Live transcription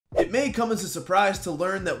It may come as a surprise to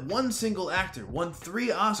learn that one single actor won 3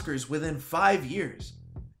 Oscars within 5 years.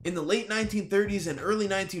 In the late 1930s and early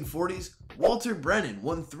 1940s, Walter Brennan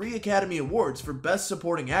won 3 Academy Awards for Best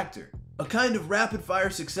Supporting Actor, a kind of rapid-fire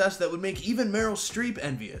success that would make even Meryl Streep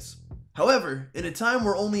envious. However, in a time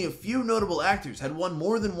where only a few notable actors had won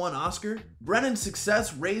more than 1 Oscar, Brennan's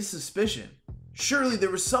success raised suspicion. Surely there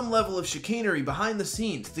was some level of chicanery behind the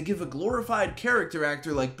scenes to give a glorified character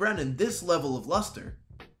actor like Brennan this level of luster.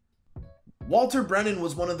 Walter Brennan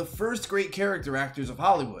was one of the first great character actors of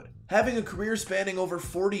Hollywood, having a career spanning over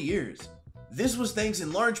 40 years. This was thanks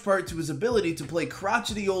in large part to his ability to play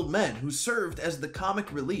crotchety old men who served as the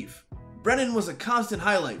comic relief. Brennan was a constant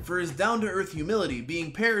highlight for his down-to-earth humility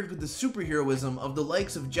being paired with the superheroism of the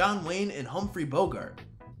likes of John Wayne and Humphrey Bogart.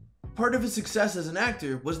 Part of his success as an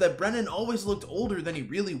actor was that Brennan always looked older than he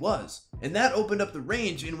really was, and that opened up the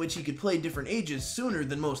range in which he could play different ages sooner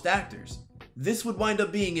than most actors. This would wind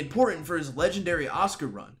up being important for his legendary Oscar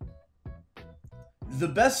run. The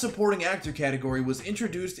Best Supporting Actor category was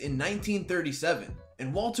introduced in 1937,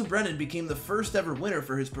 and Walter Brennan became the first ever winner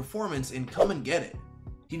for his performance in Come and Get It.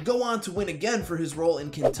 He'd go on to win again for his role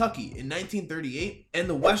in Kentucky in 1938 and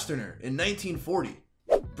The Westerner in 1940.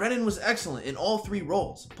 Brennan was excellent in all 3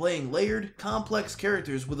 roles, playing layered, complex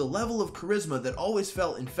characters with a level of charisma that always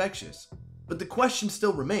felt infectious. But the question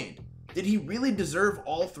still remained, did he really deserve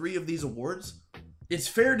all 3 of these awards? It's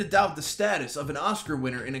fair to doubt the status of an Oscar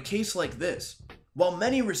winner in a case like this. While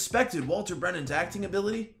many respected Walter Brennan's acting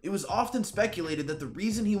ability, it was often speculated that the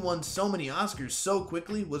reason he won so many Oscars so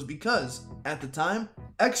quickly was because, at the time,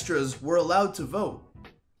 extras were allowed to vote.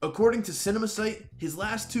 According to CinemaSite, his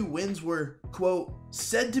last 2 wins were, quote,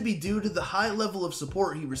 said to be due to the high level of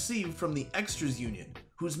support he received from the Extras Union,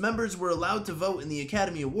 whose members were allowed to vote in the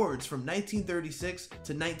Academy Awards from 1936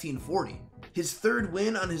 to 1940. His 3rd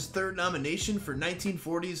win on his 3rd nomination for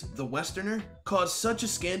 1940's The Westerner caused such a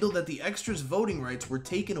scandal that the extras' voting rights were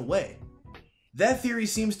taken away. That theory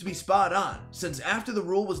seems to be spot on, since after the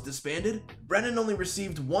rule was disbanded, Brennan only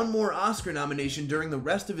received 1 more Oscar nomination during the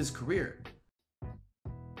rest of his career.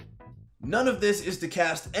 None of this is to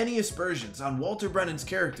cast any aspersions on Walter Brennan's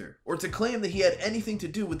character, or to claim that he had anything to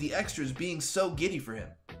do with the extras being so giddy for him.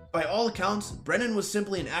 By all accounts, Brennan was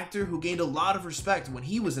simply an actor who gained a lot of respect when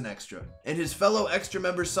he was an extra, and his fellow extra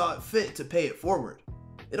members saw it fit to pay it forward.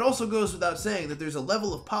 It also goes without saying that there's a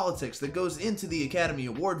level of politics that goes into the Academy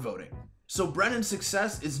Award voting, so Brennan's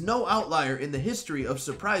success is no outlier in the history of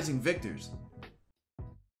surprising victors.